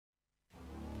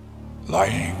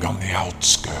Lying on the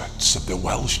outskirts of the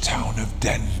Welsh town of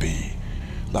Denbigh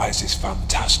lies this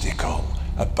fantastical,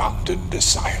 abandoned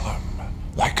asylum,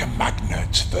 like a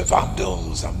magnet for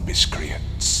vandals and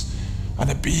miscreants, and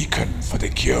a beacon for the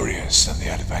curious and the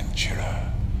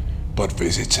adventurer. But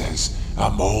visitors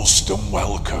are most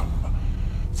unwelcome,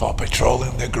 for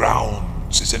patrolling the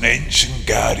grounds is an ancient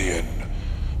guardian,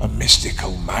 a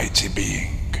mystical mighty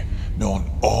being known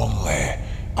only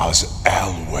as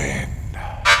Elwyn.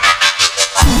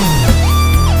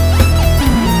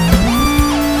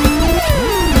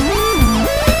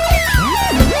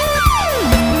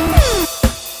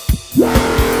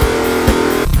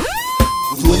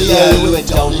 Elwyn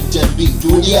down in Denbigh,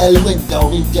 doing the Elwyn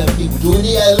down in Denbigh, we're doing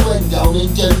the Elwyn down in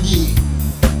Denbigh.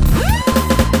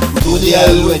 Doing the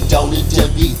Elwyn down in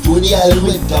Denbigh, doing the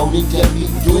Elwyn down in Denbigh,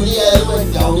 doing the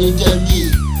Elwyn down in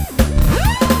Denbigh.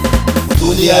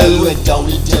 Doing the Elwyn down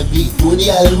in Denbigh, doing the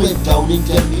Elwyn down in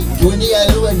Denbigh, doing the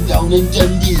Elwyn down in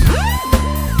Denbigh.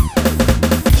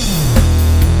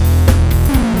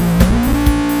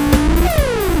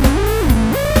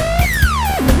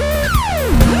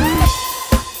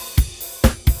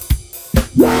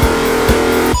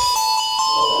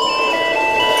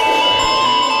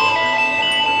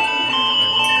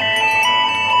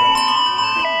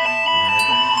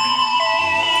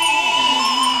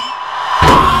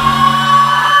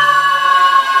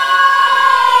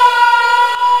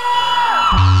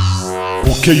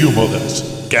 Okay, you mothers,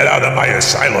 get out of my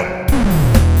asylum.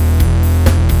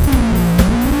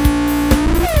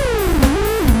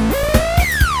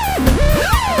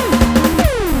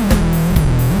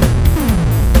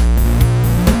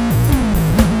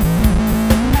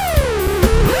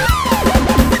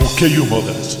 Okay, you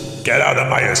mothers, get out of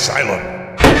my asylum.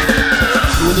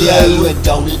 Doing the Elwyn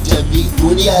down in Denbigh,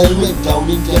 doing the Elwyn down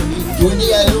in Denbigh, doing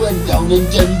the Elwyn down in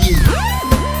Denbigh.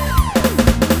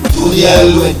 Doing the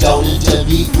Elwyn down in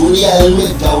Denbigh, doing the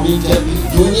Elwyn down in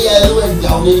Denbigh, doing the Elwyn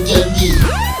down in Denbigh.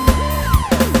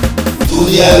 Doing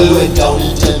the Elwyn down in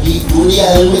Denbigh, doing the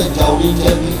Elwyn down in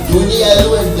Denbigh, doing the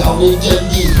Elwyn down in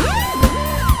Denbigh.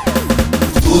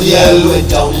 Doing the Elwyn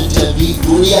down in Denbigh,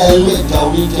 doing the Elwyn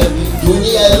down in Denbigh, doing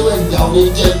the Elwyn down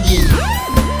in Denbigh.